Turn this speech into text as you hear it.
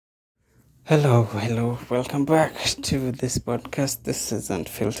Hello, welcome back to this podcast. This is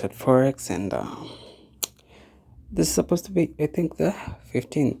Unfiltered Forex, and this is supposed to be, I think, the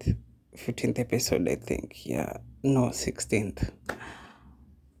 15th episode, I think. Yeah, no, 16th,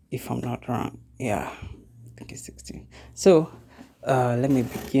 if I'm not wrong. Yeah, I think it's 16th. So, let me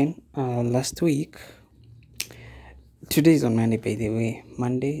begin. Last week, today is on Monday, by the way,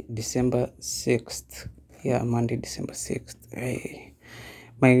 Monday, December 6th. Yeah, Monday, December 6th.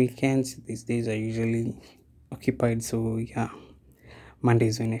 My weekends these days are usually occupied, so yeah, Monday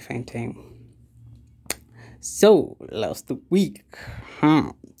is when I find time. So last week,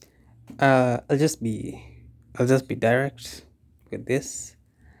 huh? I'll just be direct with this.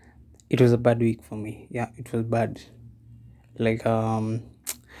 It was a bad week for me. Yeah, it was bad. Like I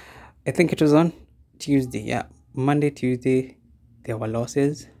think it was on Tuesday. Yeah, Monday, Tuesday, there were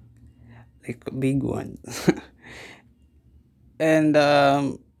losses, like big ones, and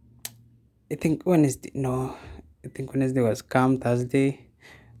I think Wednesday. No, I think Wednesday was calm. Thursday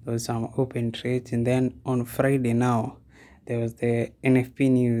there was some open trades, and then on Friday now there was the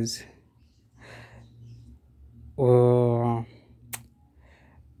NFP news. Oh,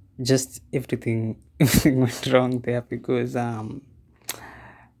 just everything went wrong there because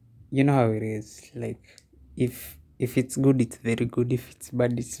you know how it is. Like if it's good, it's very good. If it's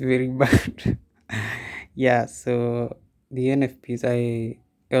bad, it's very bad. Yeah. So the NFPs, I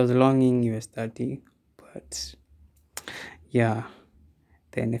was longing US 30, but yeah,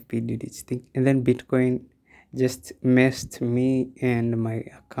 the NFP did its thing, and then Bitcoin just messed me and my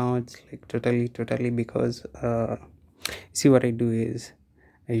account like totally because see what I do is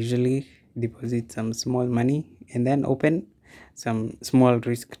I usually deposit some small money and then open some small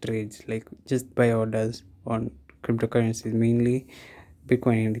risk trades, like just buy orders on cryptocurrencies, mainly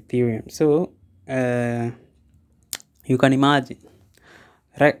Bitcoin and Ethereum. So you can imagine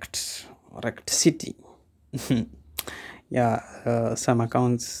wrecked city. Yeah, some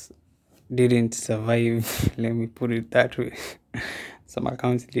accounts didn't survive. Let me put it that way. Some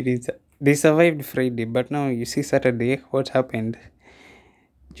accounts didn't. They survived Friday, but now you see Saturday. What happened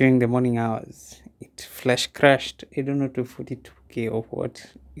during the morning hours? It flash crashed. I don't know, to 42K or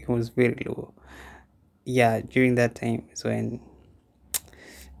what. It was very low. Yeah, during that time is when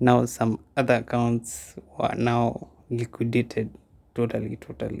now some other accounts were now liquidated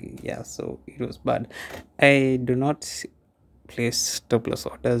totally. Yeah, so it was bad. I do not place stop loss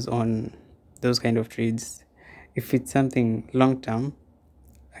orders on those kind of trades. If it's something long term,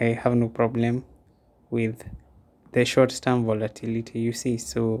 I have no problem with the short term volatility, you see.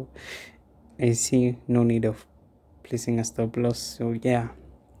 So I see no need of placing a stop loss. So yeah,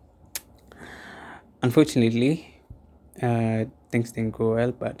 unfortunately, things didn't go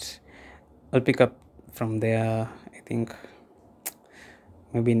well, but I'll pick up from there. I think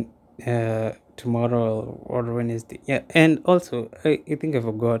maybe tomorrow or Wednesday. Yeah, and also I think I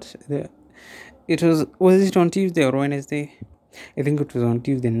forgot. It was it on Tuesday or Wednesday? I think it was on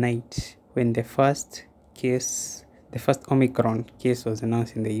Tuesday night when the first Omicron case was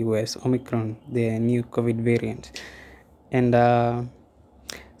announced in the US. Omicron, the new COVID variant, and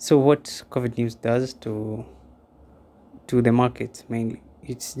so what COVID news does to the markets mainly,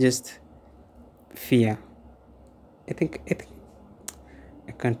 it's just fear. I think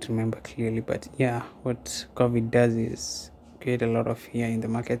I can't remember clearly, but yeah, what COVID does is create a lot of fear in the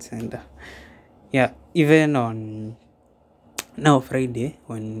markets, and yeah, even on now Friday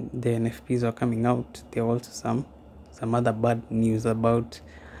when the NFPs are coming out, there are also some other bad news about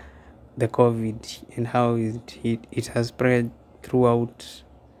the COVID and how it has spread throughout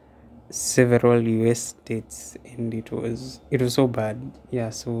several US states, and it was so bad. Yeah,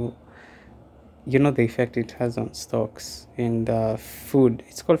 so you know the effect it has on stocks and food.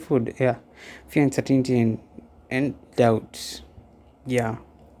 It's called food. Yeah, fear, uncertainty, and doubt. Yeah,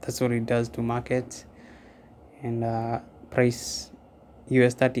 that's what it does to markets, and price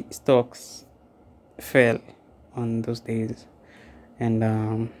US 30 stocks fell on those days, and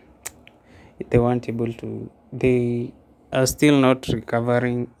they weren't able to. They are still not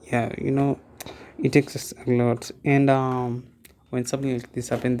recovering. Yeah, it takes us a lot, and when something like this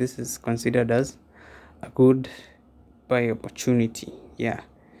happens, this is considered as a good buy opportunity. Yeah.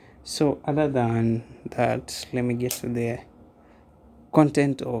 So other than that, let me get to the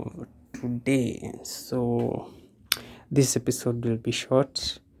content of today. So this episode will be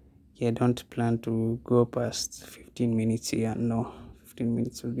short. Yeah, don't plan to go past 15 minutes here. No, 15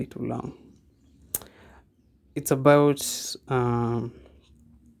 minutes will be too long. It's about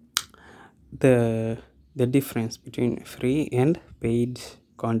the difference between free and paid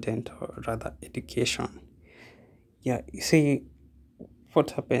content, or rather education. Yeah, you see,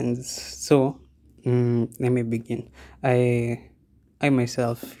 what happens? So, let me begin. I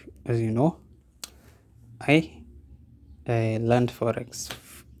myself, as you know, I I learned forex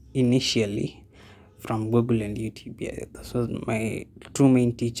initially from Google and YouTube. Yeah, this was my two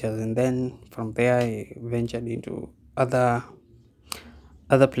main teachers, and then from there I ventured into other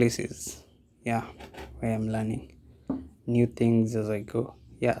places. Yeah, where I'm learning new things as I go.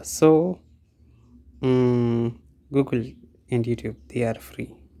 Yeah, so Google and YouTube, they are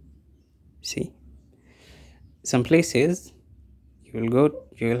free. See, some places you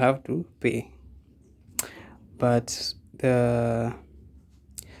will have to pay, but there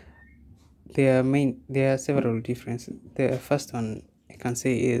are several differences. The first one I can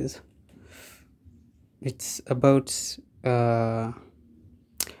say is it's about uh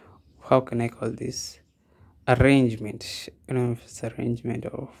how can I call this, arrangement. I don't know if it's arrangement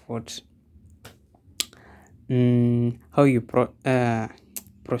or what. How you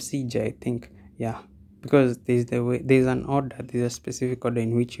procedure, I think. Yeah, because there's an order, there's a specific order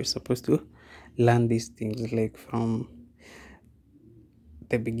in which you're supposed to learn these things, like from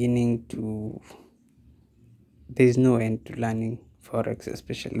the beginning to, there's no end to learning forex,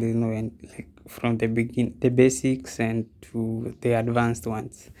 especially there's no end, like from the basics and to the advanced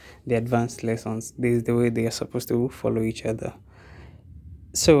ones, the advanced lessons. There's the way they are supposed to follow each other.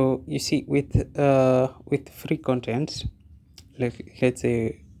 So you see, with free content, like let's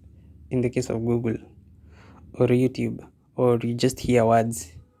say in the case of Google or YouTube, or you just hear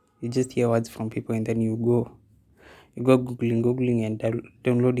words from people, and then you go googling and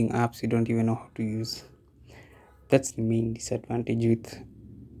downloading apps you don't even know how to use. That's the main disadvantage with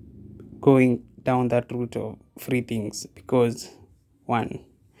going down that route of free things, because one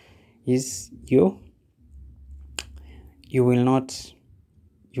is you will not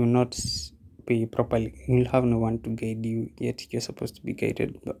you will not be properly, you'll have no one to guide you, yet you're supposed to be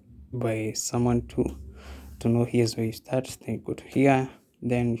guided by someone to know here's where you start, then you go to here,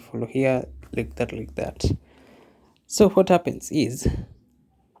 then you follow here, like that. So what happens is,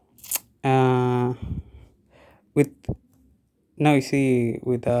 uh with now you see,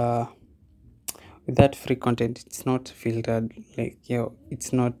 with that free content, it's not filtered, like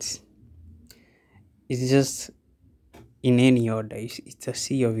it's not, it's just in any order. It's a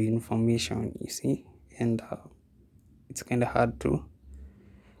sea of information, you see, and it's kind of hard to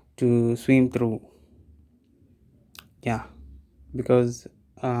swim through. Yeah, because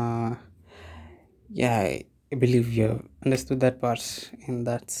yeah, I believe you understood that part, and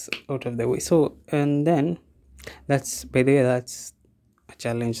that's out of the way. So, and then that's, by the way, that's a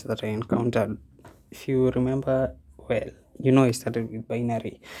challenge that I encountered. If you remember, well, I started with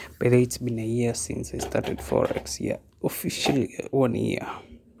binary. By the way, it's been a year since I started forex. Yeah, officially 1 year.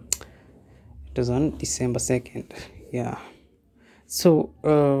 It was on December 2nd. Yeah. So,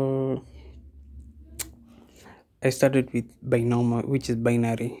 I started with binomial, which is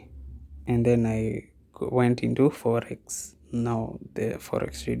binary, and then I went into forex. Now the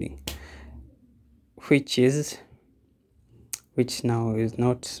forex trading, which is which now is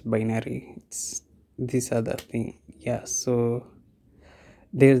not binary. It's this other thing. Yeah. So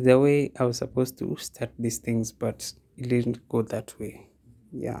there's the way I was supposed to start these things, but it didn't go that way.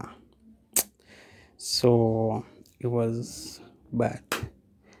 Yeah. So it was bad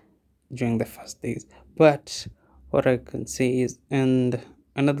during the first days. But what I can say is, and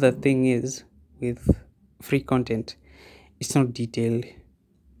another thing is, with free content, it's not detailed,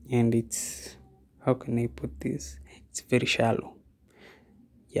 and it's, how can I put this? It's very shallow.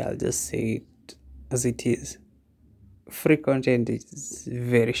 Yeah, I'll just say it as it is. Free content is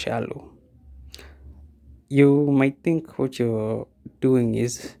very shallow. You might think what you're doing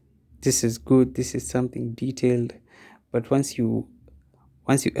is, this is good, this is something detailed, but once you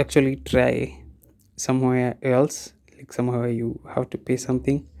actually try somewhere else, like somewhere you have to pay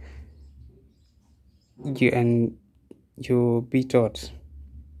something, and you be taught,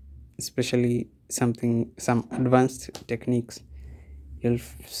 especially some advanced techniques, you'll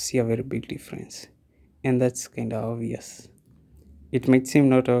see a very big difference, and that's kind of obvious. It might seem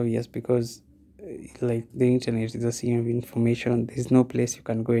not obvious because, like, the internet is a sea of information. There's no place you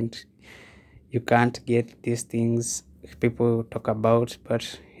can go and you can't get these things people talk about,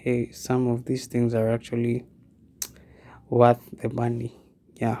 but hey, some of these things are actually worth the money.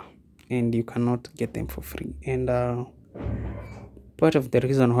 Yeah, and you cannot get them for free. And part of the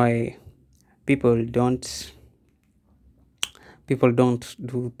reason why people don't people don't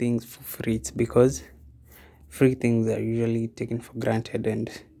do things for free, it's because free things are usually taken for granted, and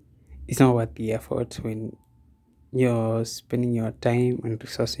it's not worth the effort when you're spending your time and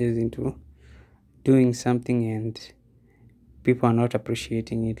resources into doing something, and people are not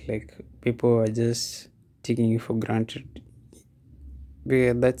appreciating it. Like people are just taking you for granted.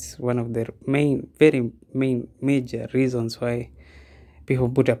 Yeah, that's one of the very main major reasons why people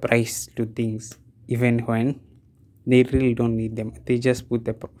put a price to things, even when they really don't need them. They just put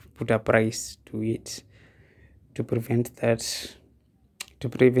a price to it to prevent that, to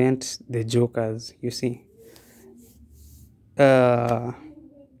prevent the jokers. You see, uh,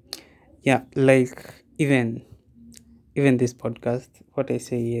 yeah, like even this podcast, what I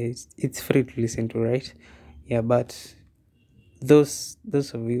say is it's free to listen to, right? Yeah, but those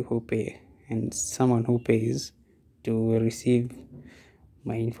of you who pay, and someone who pays to receive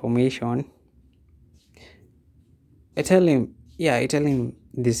my information, I tell him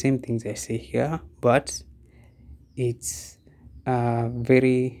the same things I say here, but it's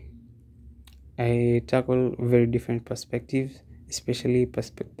very, I tackle very different perspectives, especially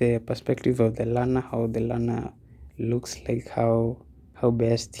the perspective of the learner, how the learner looks like, how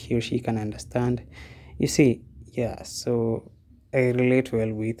best he or she can understand. You see, yeah. So I relate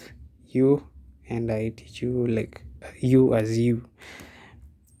well with you, and I teach you like you as you.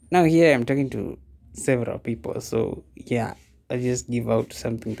 Now here I'm talking to several people, so yeah, I just give out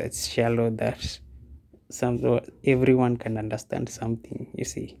something that's shallow, that everyone can understand something. You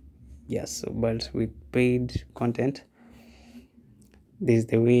see, yes. So, but with paid content, this is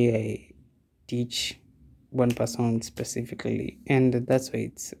the way I teach one person specifically, and that's why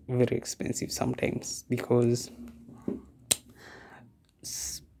it's very expensive sometimes, because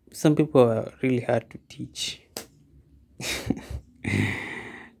some people are really hard to teach.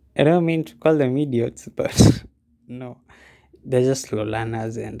 I don't mean to call them idiots, but no, they're just slow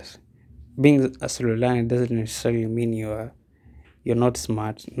learners, and being a slow learner doesn't necessarily mean you're not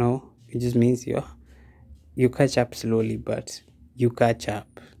smart. No, it just means you catch up slowly, but you catch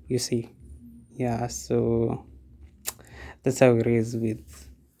up. You see, yeah. So that's how it is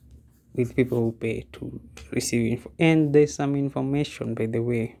with people who pay to receive info. And there's some information, by the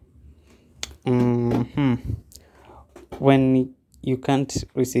way. hmm When you can't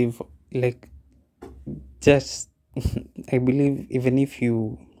receive, like, just I believe even if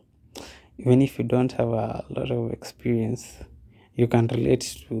you don't have a lot of experience, you can relate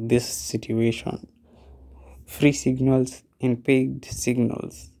to this situation. Free signals and paid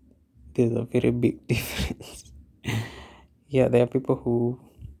signals, there's a very big difference. Yeah, there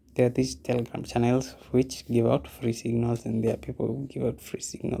are these telegram channels which give out free signals, and there are people who give out free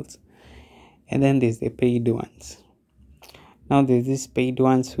signals, and then there's the paid ones. Now there's these paid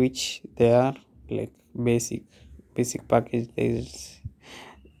ones which they are like basic package.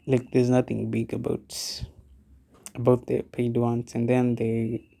 There's nothing big about the paid ones, and then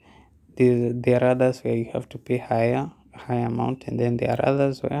there are others where you have to pay higher amount, and then there are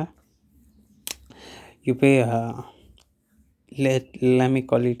others where you pay let me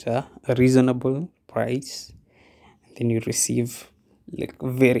call it a reasonable price, and then you receive like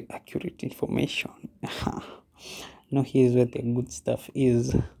very accurate information. Now here's where the good stuff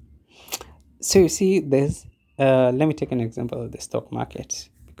is. So you see, there's let me take an example of the stock market,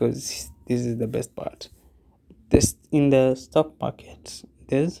 because this is the best part. This In the stock market,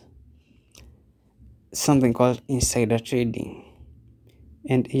 there's something called insider trading.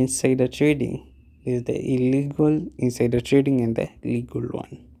 And insider trading is the illegal insider trading and the legal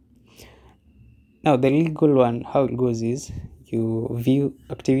one. Now, the legal one, how it goes is you view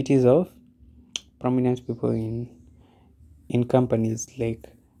activities of prominent people in companies, like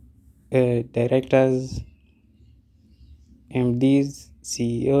directors, MDs,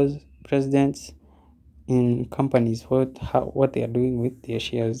 CEOs, presidents in companies. What they are doing with their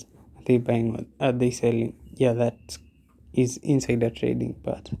shares? Are they buying? Are they selling? Yeah, that is insider trading,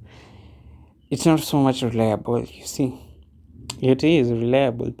 but it's not so much reliable. You see, it is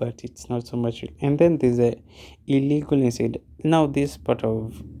reliable, but it's not so much. And then there's a illegal insider. Now, this part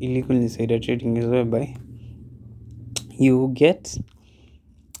of illegal insider trading is whereby you get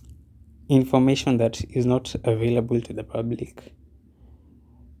information that is not available to the public.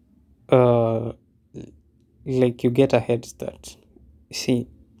 Uh, like you get a head start. See,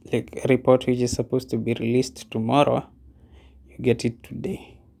 like a report which is supposed to be released tomorrow, you get it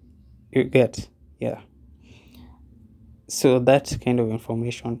today. You get, yeah. So that kind of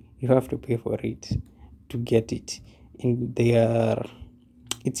information, you have to pay for it to get it. And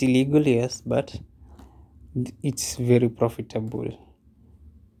it's illegal, yes, but it's very profitable.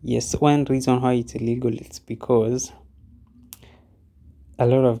 Yes, one reason why it's illegal is because a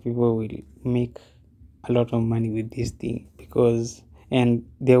lot of people will make a lot of money with this thing, and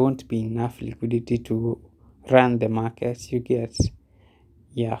there won't be enough liquidity to run the markets. You get,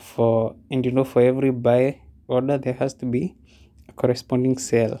 yeah, for every buy order, there has to be a corresponding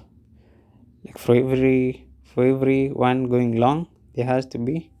sell. Like for every one going long, there has to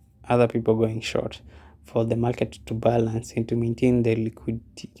be other people going short for the market to balance and to maintain the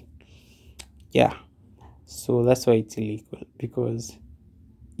liquidity. Yeah. So that's why it's illegal, because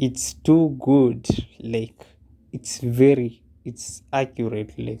it's too good. Like it's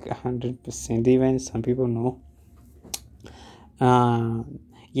accurate, like 100%. Even some people know. Uh,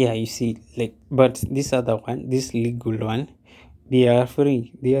 yeah, you see, like, but this other one, this legal one, they are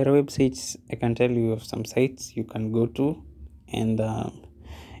free. They are websites. I can tell you of some sites you can go to, and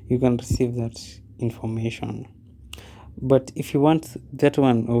you can receive that information. But if you want that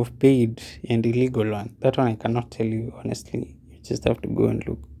one of paid and illegal one, that one I cannot tell you honestly. You just have to go and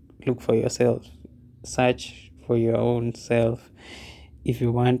look for yourself. Search for your own self. If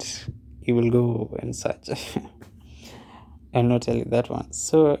you want, you will go and search. I'll not tell you that one.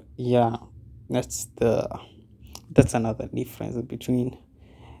 So yeah, that's the that's another difference between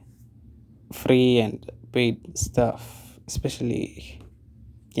free and paid stuff, especially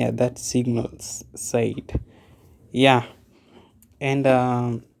yeah, that signals side. Yeah,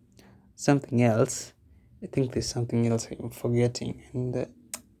 and something else. I think there's something else I'm forgetting, and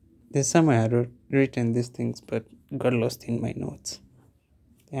there's somewhere I written these things, but got lost in my notes.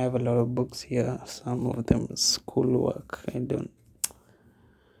 I have a lot of books here. Some of them schoolwork. I don't.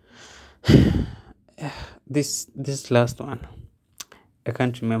 This last one, I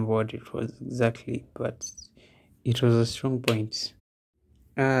can't remember what it was exactly, but it was a strong point.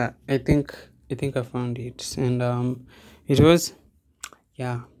 I think I found it, and it was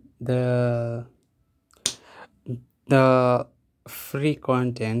yeah, the the free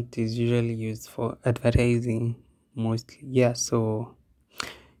content is usually used for advertising mostly. Yeah, so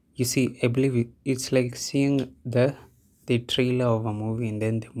you see, I believe it's like seeing the trailer of a movie and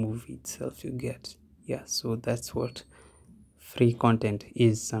then the movie itself you get. Yeah, so that's what free content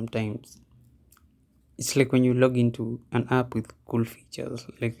is sometimes. It's like when you log into an app with cool features,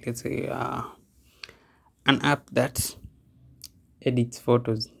 like let's say an app that edits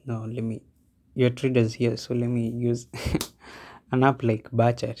photos. No, let me. Your traders here, so let me use an app like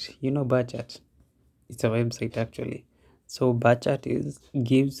Barchat. You know Barchat? It's a website actually. So Barchat is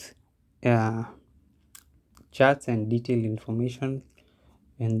gives uh, charts and detailed information,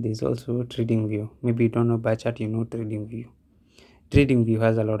 and there's also TradingView. Maybe you don't know Barchat, you know TradingView. TradingView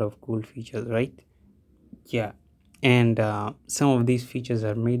has a lot of cool features, right? Yeah, and some of these features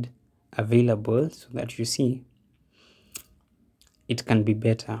are made available so that you see it can be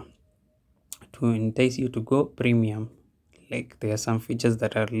better to entice you to go premium. Like there are some features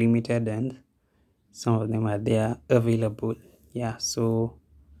that are limited and some of them are there available. Yeah, so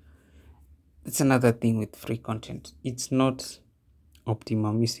that's another thing with free content. It's not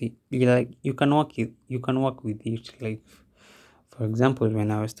optimum. You see, you can work with it. Like for example, when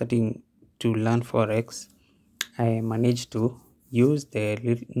I was starting to learn forex, I managed to use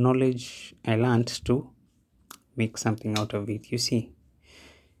the knowledge I learned to make something out of it. You see,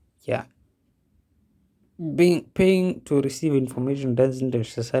 yeah, being paying to receive information doesn't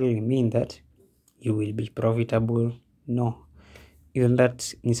necessarily mean that you will be profitable. No, even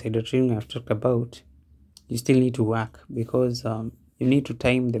that insider trading I've talked about, you still need to work because you need to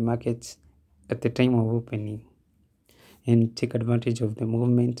time the markets at the time of opening and take advantage of the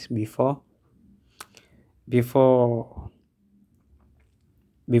movement before you're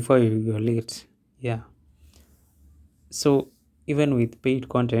late. Yeah. So even with paid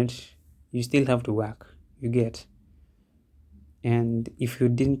content, you still have to work. You get. And if you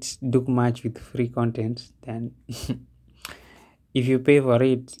didn't do much with free content, then if you pay for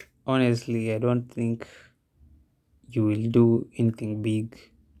it, honestly, I don't think you will do anything big.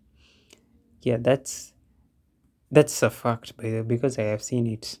 Yeah, that's a fact, by the way, because I have seen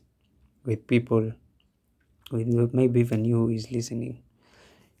it with people, with maybe even you who is listening.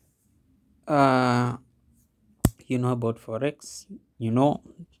 Uh, you know about forex. You know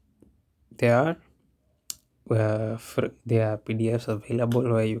there are there are PDFs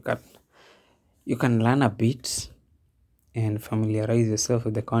available where you can learn a bit and familiarize yourself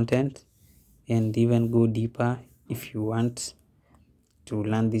with the content and even go deeper if you want to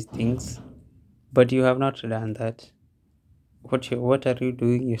learn these things. But you have not done that. What are you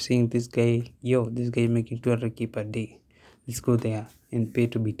doing? You're seeing this guy, this guy making 200K per day. Let's go there and pay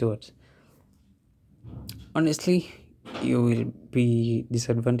to be taught. Honestly, you will be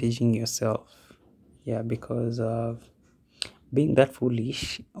disadvantaging yourself. Yeah, because of being that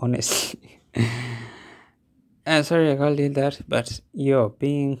foolish, honestly. Sorry I called it that, but you're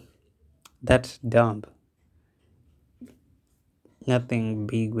being that dumb. Nothing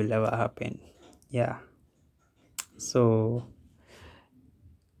big will ever happen. Yeah. So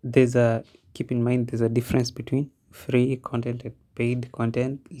there's a keep in mind there's a difference between free content and paid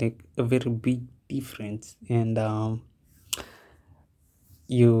content, like a very big difference. And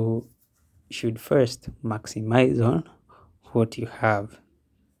you should first maximize on what you have.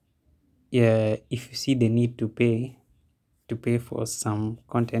 Yeah, if you see the need to pay for some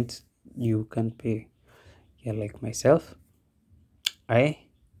content, you can pay. Yeah, like myself, I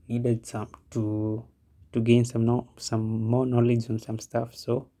needed to gain some more knowledge on some stuff,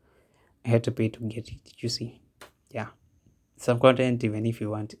 so I had to pay to get it. You see, yeah, some content, even if you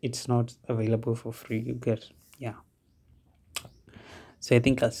want, it's not available for free. You get, yeah. So I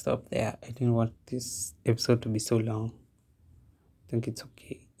think I'll stop there. I didn't want this episode to be so long. I think it's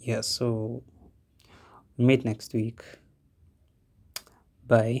okay. Yeah. So meet next week.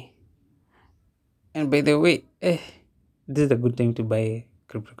 Bye. And by the way, this is a good time to buy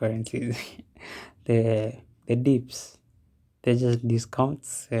cryptocurrencies. the the dips, they're just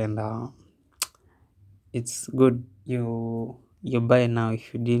discounts, and it's good you buy now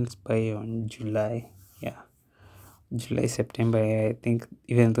if you didn't buy on July. Yeah, July, September. I think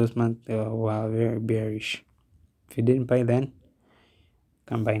even those months were very bearish. If you didn't buy then,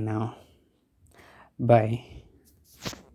 come buy now. Bye.